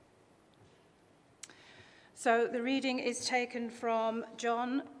So the reading is taken from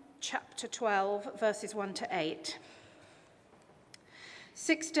John chapter 12, verses 1 to 8.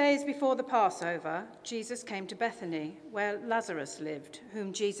 6 days before the Passover, Jesus came to Bethany, where Lazarus lived,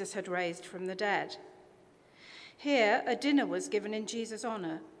 whom Jesus had raised from the dead. Here a dinner was given in Jesus'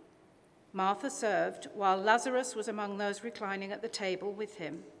 honor. Martha served, while Lazarus was among those reclining at the table with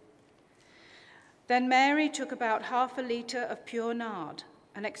him. Then Mary took about 1/2 liter of pure nard,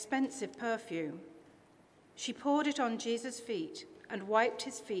 an expensive perfume. She poured it on Jesus' feet and wiped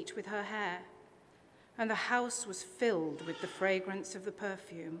his feet with her hair, and the house was filled with the fragrance of the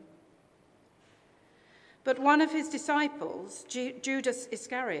perfume. But one of his disciples, Judas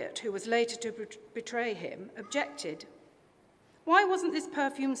Iscariot, who was later to betray him, objected. "Why wasn't this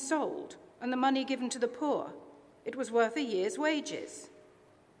perfume sold and the money given to the poor? It was worth a year's wages."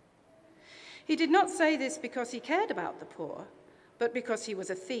 He did not say this because he cared about the poor, but because he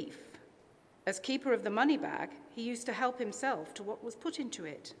was a thief. As keeper of the money bag, he used to help himself to what was put into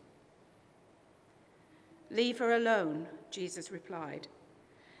it. "Leave her alone," Jesus replied.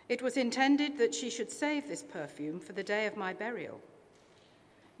 "It was intended that she should save this perfume for the day of my burial.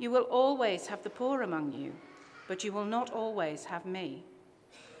 You will always have the poor among you, but you will not always have me."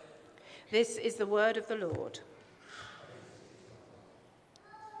 This is the word of the Lord.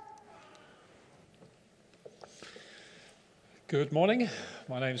 Good morning.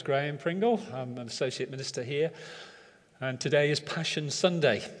 My name is Graham Pringle. I'm an associate minister here, and today is Passion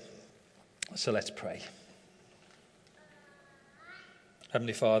Sunday. So let's pray.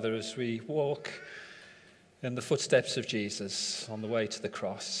 Heavenly Father, as we walk in the footsteps of Jesus on the way to the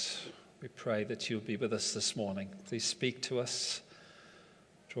cross, we pray that you'll be with us this morning. Please speak to us,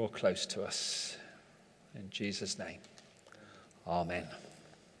 draw close to us. In Jesus' name, amen.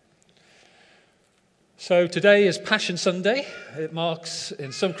 So today is Passion Sunday. It marks,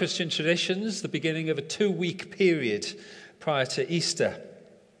 in some Christian traditions, the beginning of a 2-week period prior to Easter.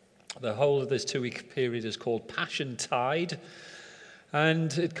 The whole of this 2-week period is called Passion Tide,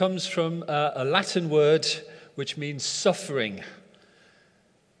 and it comes from a Latin word which means suffering,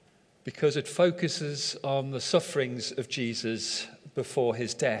 because it focuses on the sufferings of Jesus before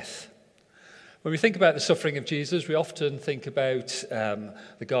his death. When we think about the suffering of Jesus, we often think about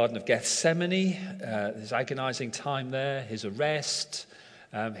the Garden of Gethsemane, his agonizing time there, his arrest,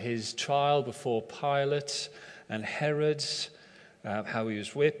 his trial before Pilate and Herod, how he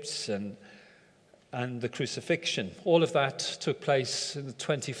was whipped, and the crucifixion. All of that took place in the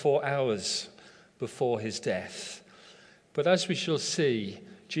 24 hours before his death. But as we shall see,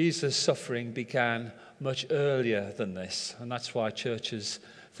 Jesus' suffering began much earlier than this, and that's why churches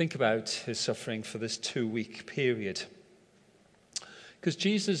think about his suffering for this 2-week period. Because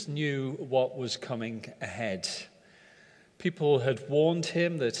Jesus knew what was coming ahead. People had warned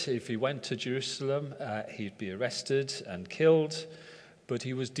him that if he went to Jerusalem, he'd be arrested and killed, but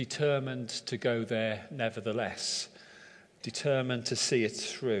he was determined to go there nevertheless, determined to see it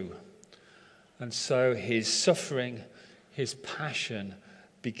through. And so his suffering, his passion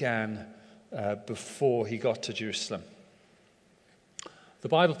began before he got to Jerusalem. The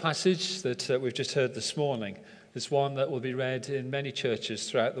Bible passage that we've just heard this morning is one that will be read in many churches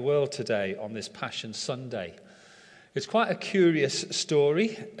throughout the world today on this Passion Sunday. It's quite a curious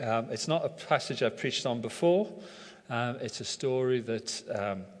story. It's not a passage I've preached on before. It's a story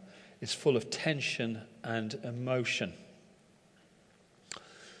that is full of tension and emotion.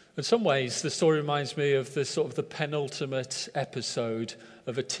 In some ways, the story reminds me of the penultimate episode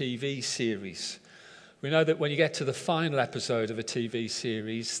of a TV series. We know that when you get to the final episode of a TV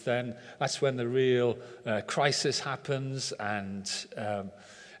series, then that's when the real crisis happens and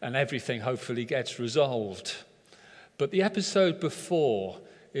everything hopefully gets resolved. But the episode before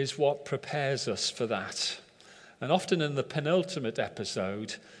is what prepares us for that. And often in the penultimate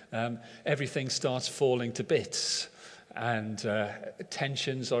episode, everything starts falling to bits, and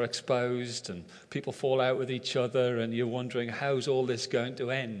tensions are exposed, and people fall out with each other, and you're wondering, how's all this going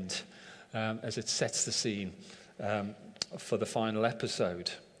to end? As it sets the scene for the final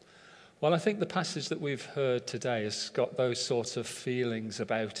episode. Well, I think the passage that we've heard today has got those sorts of feelings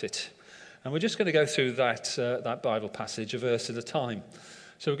about it. And we're just going to go through that Bible passage a verse at a time.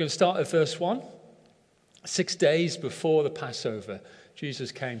 So we're going to start at verse 1. 6 days before the Passover,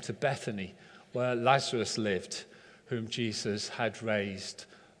 Jesus came to Bethany, where Lazarus lived, whom Jesus had raised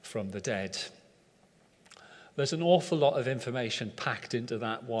from the dead. There's an awful lot of information packed into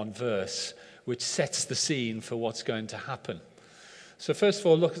that one verse, which sets the scene for what's going to happen. So first of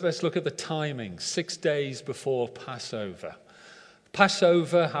all, let's look at the timing. 6 days before Passover.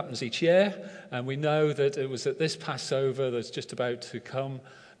 Passover happens each year, and we know that it was at this Passover that's just about to come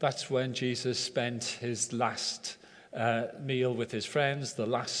That's when Jesus spent his last meal with his friends, the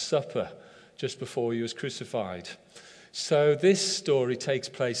Last Supper, just before he was crucified. So this story takes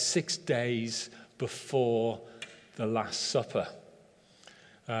place 6 days before the Last Supper.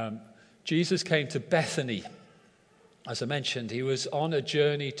 Jesus came to Bethany. As I mentioned, he was on a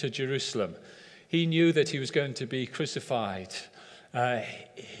journey to Jerusalem. He knew that he was going to be crucified.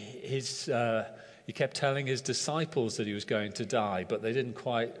 He kept telling his disciples that he was going to die, but they didn't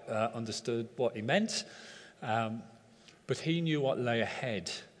quite understand what he meant. But he knew what lay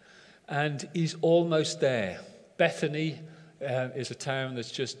ahead. And he's almost there. Bethany is a town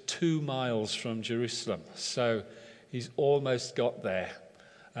that's just 2 miles from Jerusalem. So he's almost got there.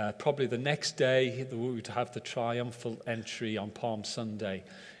 Probably the next day, we would have the triumphal entry on Palm Sunday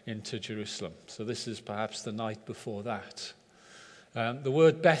into Jerusalem. So this is perhaps the night before that. The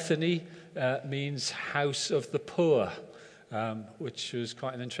word Bethany means house of the poor, which was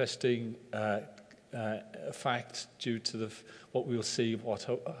quite an interesting fact due to what we'll see,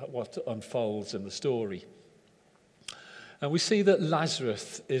 what unfolds in the story. And we see that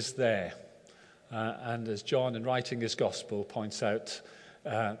Lazarus is there. And as John, in writing his gospel, points out,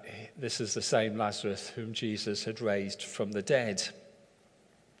 this is the same Lazarus whom Jesus had raised from the dead.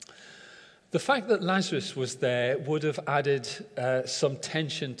 The fact that Lazarus was there would have added some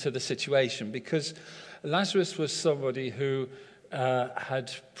tension to the situation, because Lazarus was somebody who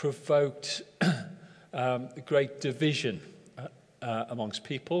had provoked great division amongst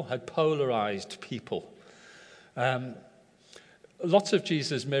people, had polarized people. Lots of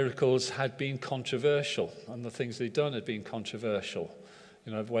Jesus' miracles had been controversial, and the things they'd done had been controversial.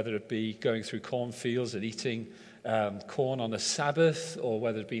 You know, whether it be going through cornfields and eating corn on the Sabbath, or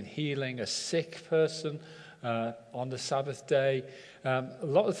whether it be healing a sick person on the Sabbath day. A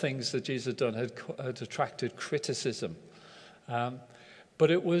lot of things that Jesus had done had attracted criticism.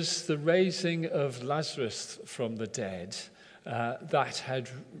 But it was the raising of Lazarus from the dead that had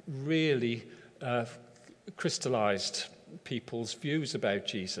really crystallized people's views about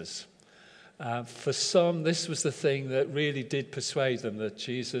Jesus. For some, this was the thing that really did persuade them that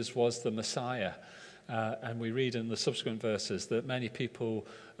Jesus was the Messiah. And we read in the subsequent verses that many people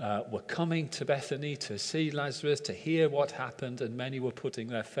were coming to Bethany to see Lazarus, to hear what happened, and many were putting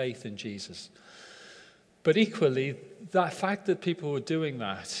their faith in Jesus. But equally, that fact that people were doing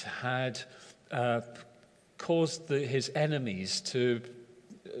that had caused his enemies to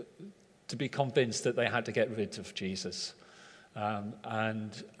be convinced that they had to get rid of Jesus.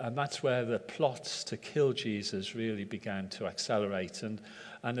 And that's where the plots to kill Jesus really began to accelerate. And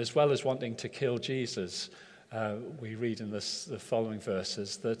as well as wanting to kill Jesus, we read in the following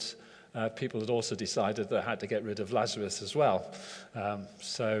verses that people had also decided they had to get rid of Lazarus as well.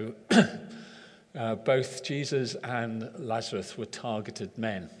 So both Jesus and Lazarus were targeted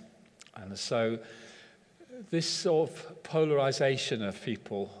men. And so this sort of polarization of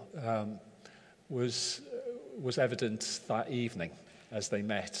people was evident that evening as they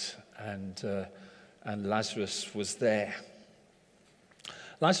met, and Lazarus was there.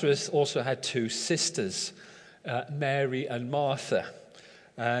 Lazarus also had 2 sisters, Mary and Martha,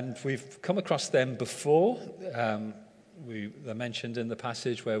 and we've come across them before. They're mentioned in the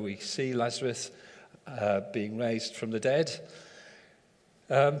passage where we see Lazarus being raised from the dead.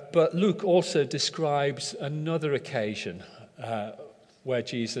 But Luke also describes another occasion where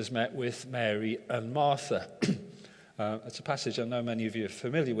Jesus met with Mary and Martha. It's a passage I know many of you are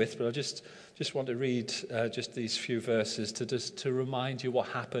familiar with, but I just want to read just these few verses to remind you what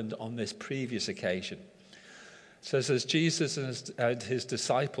happened on this previous occasion. It says, as Jesus and his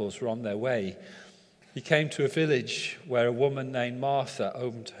disciples were on their way, he came to a village where a woman named Martha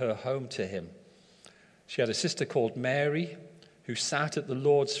opened her home to him. She had a sister called Mary, who sat at the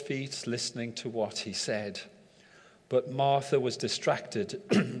Lord's feet listening to what he said. But Martha was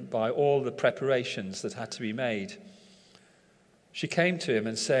distracted by all the preparations that had to be made. She came to him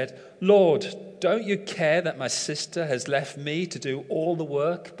and said, "Lord, don't you care that my sister has left me to do all the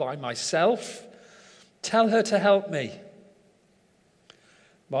work by myself? Tell her to help me."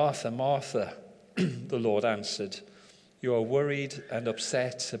 "Martha, Martha," the Lord answered, "you are worried and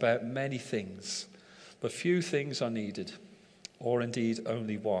upset about many things, but few things are needed, or indeed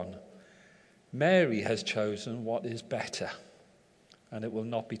only one. Mary has chosen what is better, and it will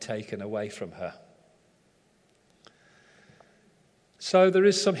not be taken away from her." So there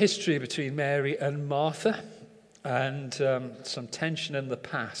is some history between Mary and Martha, and some tension in the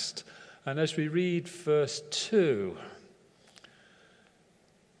past. And as we read verse 2,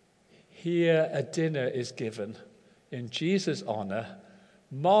 here a dinner is given in Jesus' honor.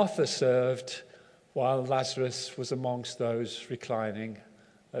 Martha served while Lazarus was amongst those reclining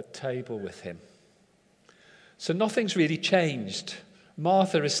at table with him. So nothing's really changed.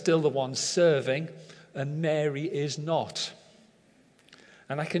 Martha is still the one serving, and Mary is not.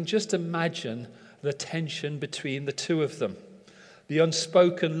 And I can just imagine the tension between the two of them, the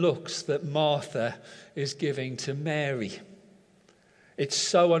unspoken looks that Martha is giving to Mary. It's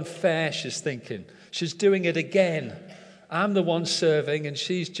so unfair, she's thinking. She's doing it again. I'm the one serving, and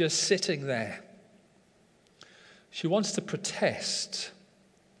she's just sitting there. She wants to protest,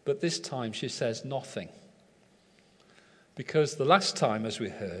 but this time she says nothing. Because the last time, as we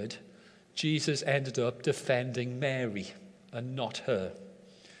heard, Jesus ended up defending Mary and not her.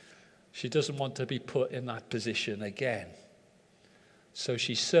 She doesn't want to be put in that position again. So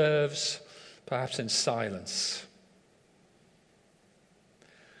she serves, perhaps in silence.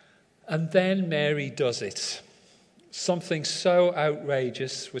 And then Mary does it. Something so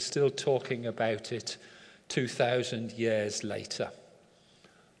outrageous, we're still talking about it 2,000 years later.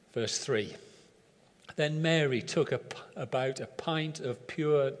 Verse 3. Then Mary took about a pint of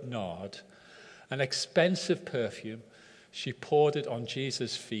pure nard, an expensive perfume. She poured it on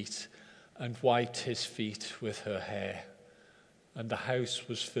Jesus' feet and wiped his feet with her hair. And the house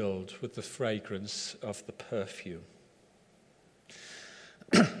was filled with the fragrance of the perfume.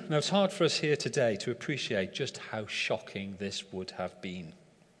 Now, it's hard for us here today to appreciate just how shocking this would have been.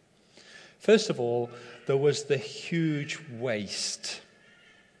 First of all, there was the huge waste.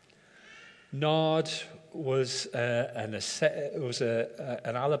 Nard was an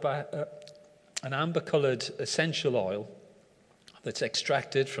amber-coloured essential oil that's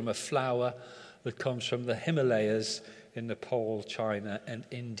extracted from a flower that comes from the Himalayas in Nepal, China, and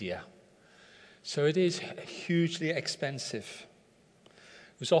India. So it is hugely expensive.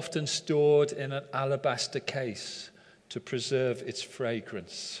 It was often stored in an alabaster case to preserve its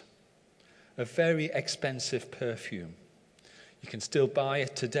fragrance. A very expensive perfume. You can still buy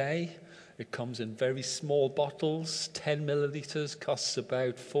it today. It comes in very small bottles. 10 millilitres costs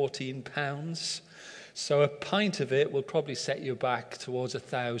about £14. So a pint of it will probably set you back towards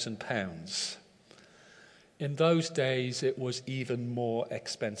 £1,000. In those days, it was even more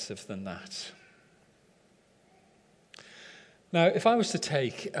expensive than that. Now, if I was to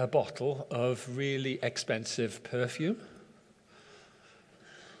take a bottle of really expensive perfume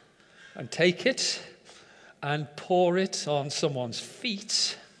and take it and pour it on someone's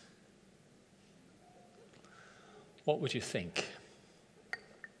feet, what would you think?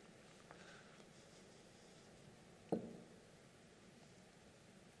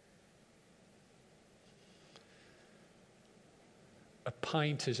 A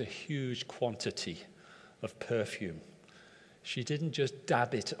pint is a huge quantity of perfume. She didn't just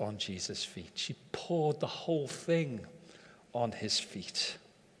dab it on Jesus' feet. She poured the whole thing on his feet.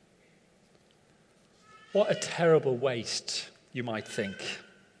 What a terrible waste, you might think.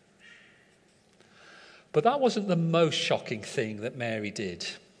 But that wasn't the most shocking thing that Mary did.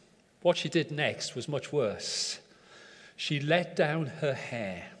 What she did next was much worse. She let down her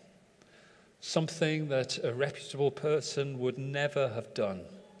hair, something that a reputable person would never have done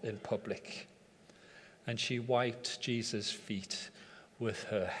in public. And she wiped Jesus' feet with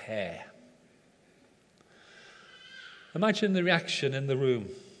her hair. Imagine the reaction in the room,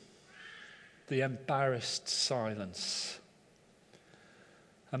 the embarrassed silence.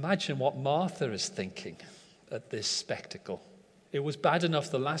 Imagine what Martha is thinking at this spectacle. It was bad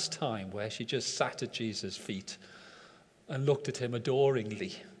enough the last time where she just sat at Jesus' feet and looked at him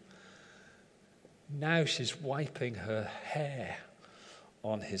adoringly. Now she's wiping her hair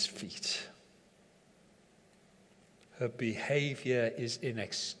on his feet. Her behavior is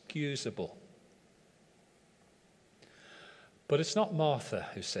inexcusable. But it's not Martha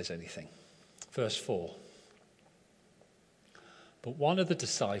who says anything. Verse 4. But one of the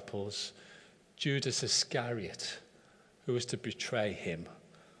disciples, Judas Iscariot, who was to betray him,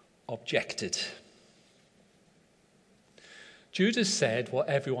 objected. Judas said what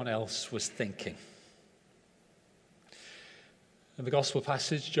everyone else was thinking. In the gospel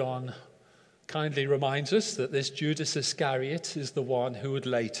passage, John kindly reminds us that this Judas Iscariot is the one who would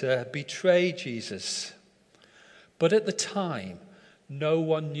later betray Jesus. But at the time, no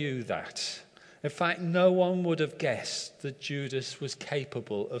one knew that. In fact, no one would have guessed that Judas was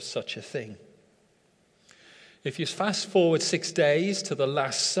capable of such a thing. If you fast forward 6 days to the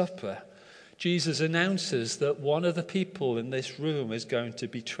Last Supper, Jesus announces that one of the people in this room is going to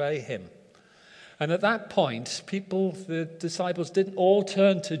betray him. And at that point, the disciples didn't all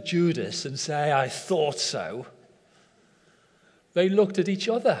turn to Judas and say, "I thought so." They looked at each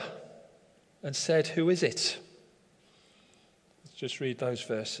other and said, "Who is it?" Let's just read those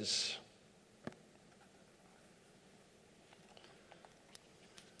verses.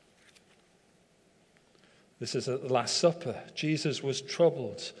 This is at the Last Supper. Jesus was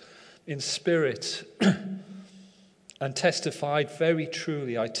troubled in spirit and testified, "Very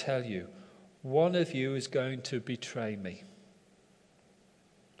truly, I tell you, one of you is going to betray me."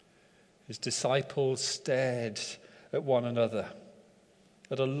 His disciples stared at one another,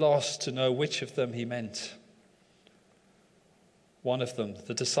 at a loss to know which of them he meant. One of them,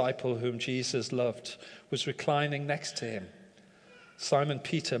 the disciple whom Jesus loved, was reclining next to him. Simon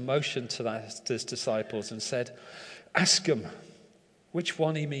Peter motioned to his disciples and said, "Ask him which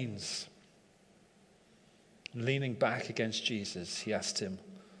one he means." Leaning back against Jesus, he asked him,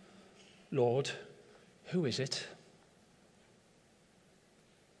 "Lord, who is it?"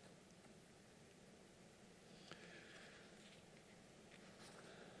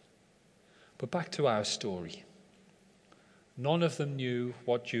 But back to our story. None of them knew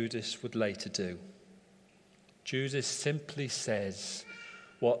what Judas would later do. Judas simply says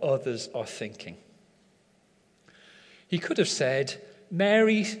what others are thinking. He could have said,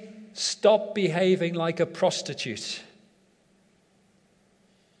 "Mary, stop behaving like a prostitute."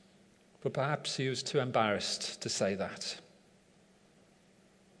 But perhaps he was too embarrassed to say that.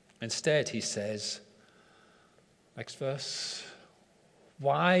 Instead, he says, next verse,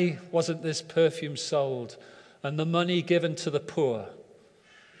 "Why wasn't this perfume sold and the money given to the poor?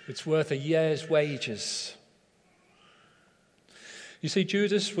 It's worth a year's wages." You see,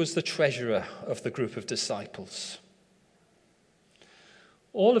 Judas was the treasurer of the group of disciples.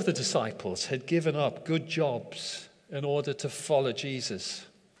 All of the disciples had given up good jobs in order to follow Jesus.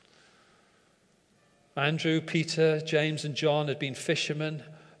 Andrew, Peter, James, and John had been fishermen.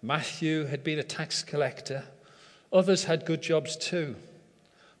 Matthew had been a tax collector. Others had good jobs too.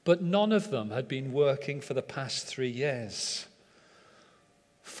 But none of them had been working for the past 3 years.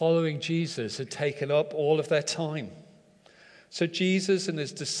 Following Jesus had taken up all of their time. So Jesus and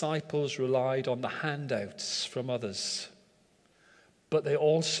his disciples relied on the handouts from others. But they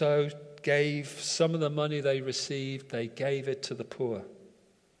also gave some of the money they received, they gave it to the poor.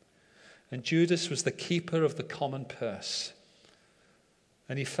 And Judas was the keeper of the common purse.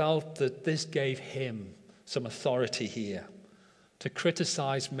 And he felt that this gave him some authority here to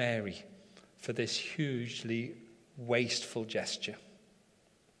criticize Mary for this hugely wasteful gesture.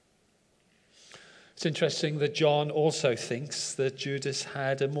 It's interesting that John also thinks that Judas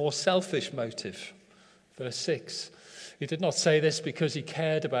had a more selfish motive. Verse 6, he did not say this because he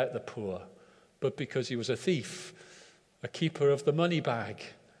cared about the poor, but because he was a thief, a keeper of the money bag,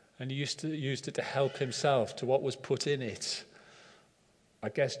 and he used it to help himself to what was put in it. I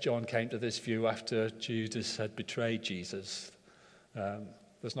guess John came to this view after Judas had betrayed Jesus.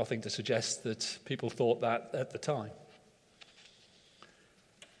 There's nothing to suggest that people thought that at the time.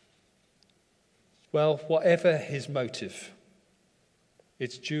 Well, whatever his motive,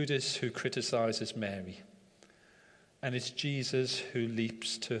 it's Judas who criticizes Mary, and it's Jesus who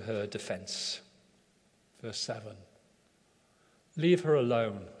leaps to her defense. Verse 7. "Leave her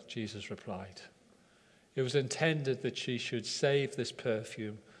alone," Jesus replied. "It was intended that she should save this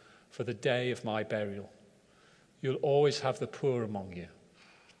perfume for the day of my burial. You'll always have the poor among you,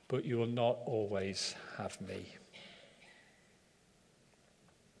 but you will not always have me."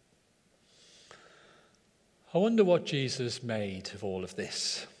 I wonder what Jesus made of all of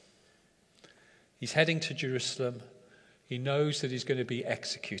this. He's heading to Jerusalem. He knows that he's going to be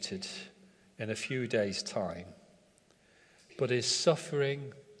executed in a few days' time. But his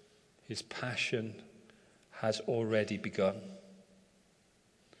suffering, his passion, has already begun.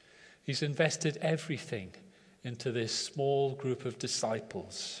 He's invested everything into this small group of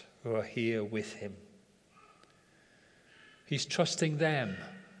disciples who are here with him. He's trusting them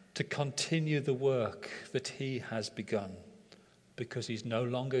to continue the work that he has begun, because he's no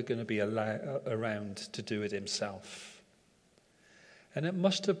longer going to be around to do it himself. And it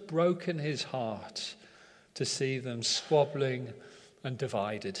must have broken his heart to see them squabbling and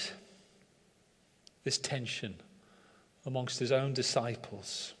divided. This tension amongst his own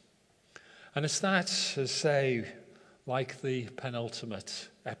disciples. And it's that, as say, like the penultimate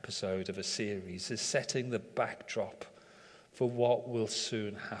episode of a series, is setting the backdrop for what will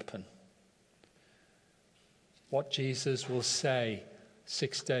soon happen. What Jesus will say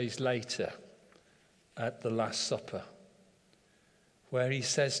 6 days later at the Last Supper, where he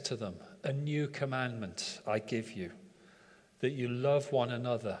says to them, "A new commandment I give you, that you love one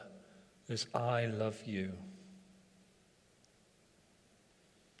another as I love you."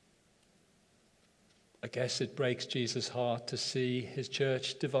 I guess it breaks Jesus' heart to see his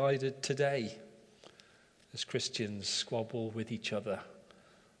church divided today, as Christians squabble with each other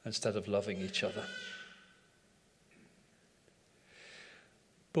instead of loving each other.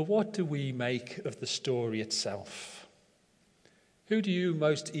 But what do we make of the story itself? Who do you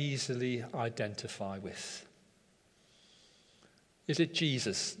most easily identify with? Is it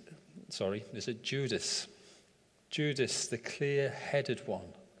Judas? Judas, the clear-headed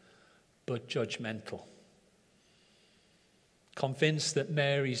one, but judgmental. Convinced that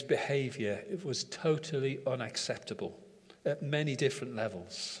Mary's behavior was totally unacceptable at many different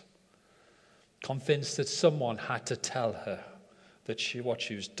levels. Convinced that someone had to tell her that what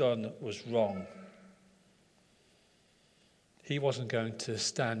she was done was wrong. He wasn't going to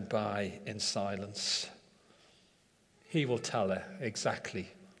stand by in silence. He will tell her exactly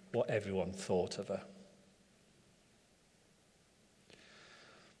what everyone thought of her.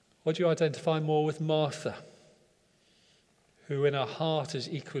 Or do you identify more with Martha, who in her heart is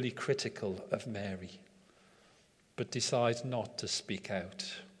equally critical of Mary, but decides not to speak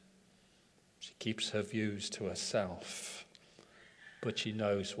out? She keeps her views to herself, but she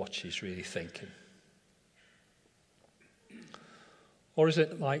knows what she's really thinking. Or is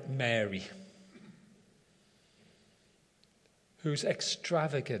it like Mary, who's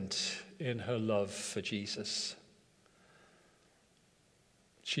extravagant in her love for Jesus?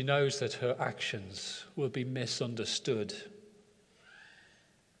 She knows that her actions will be misunderstood,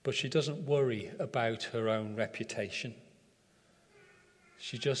 but she doesn't worry about her own reputation.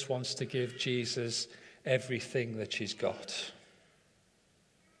 She just wants to give Jesus everything that she's got.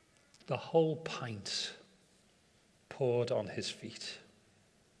 The whole pint poured on his feet.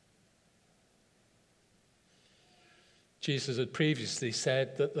 Jesus had previously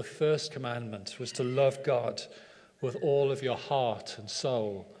said that the first commandment was to love God with all of your heart and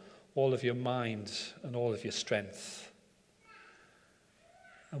soul, all of your mind and all of your strength.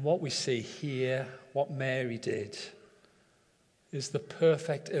 And what we see here, what Mary did, is the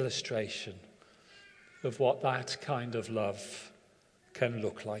perfect illustration of what that kind of love can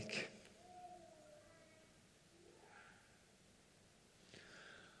look like.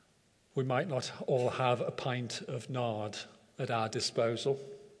 We might not all have a pint of nard at our disposal.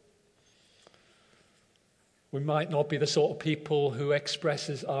 We might not be the sort of people who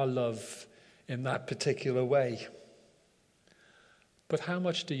expresses our love in that particular way. But how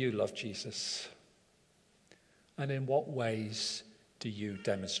much do you love Jesus? And in what ways do you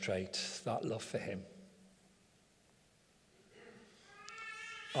demonstrate that love for him?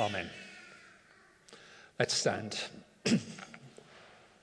 Amen. Let's stand.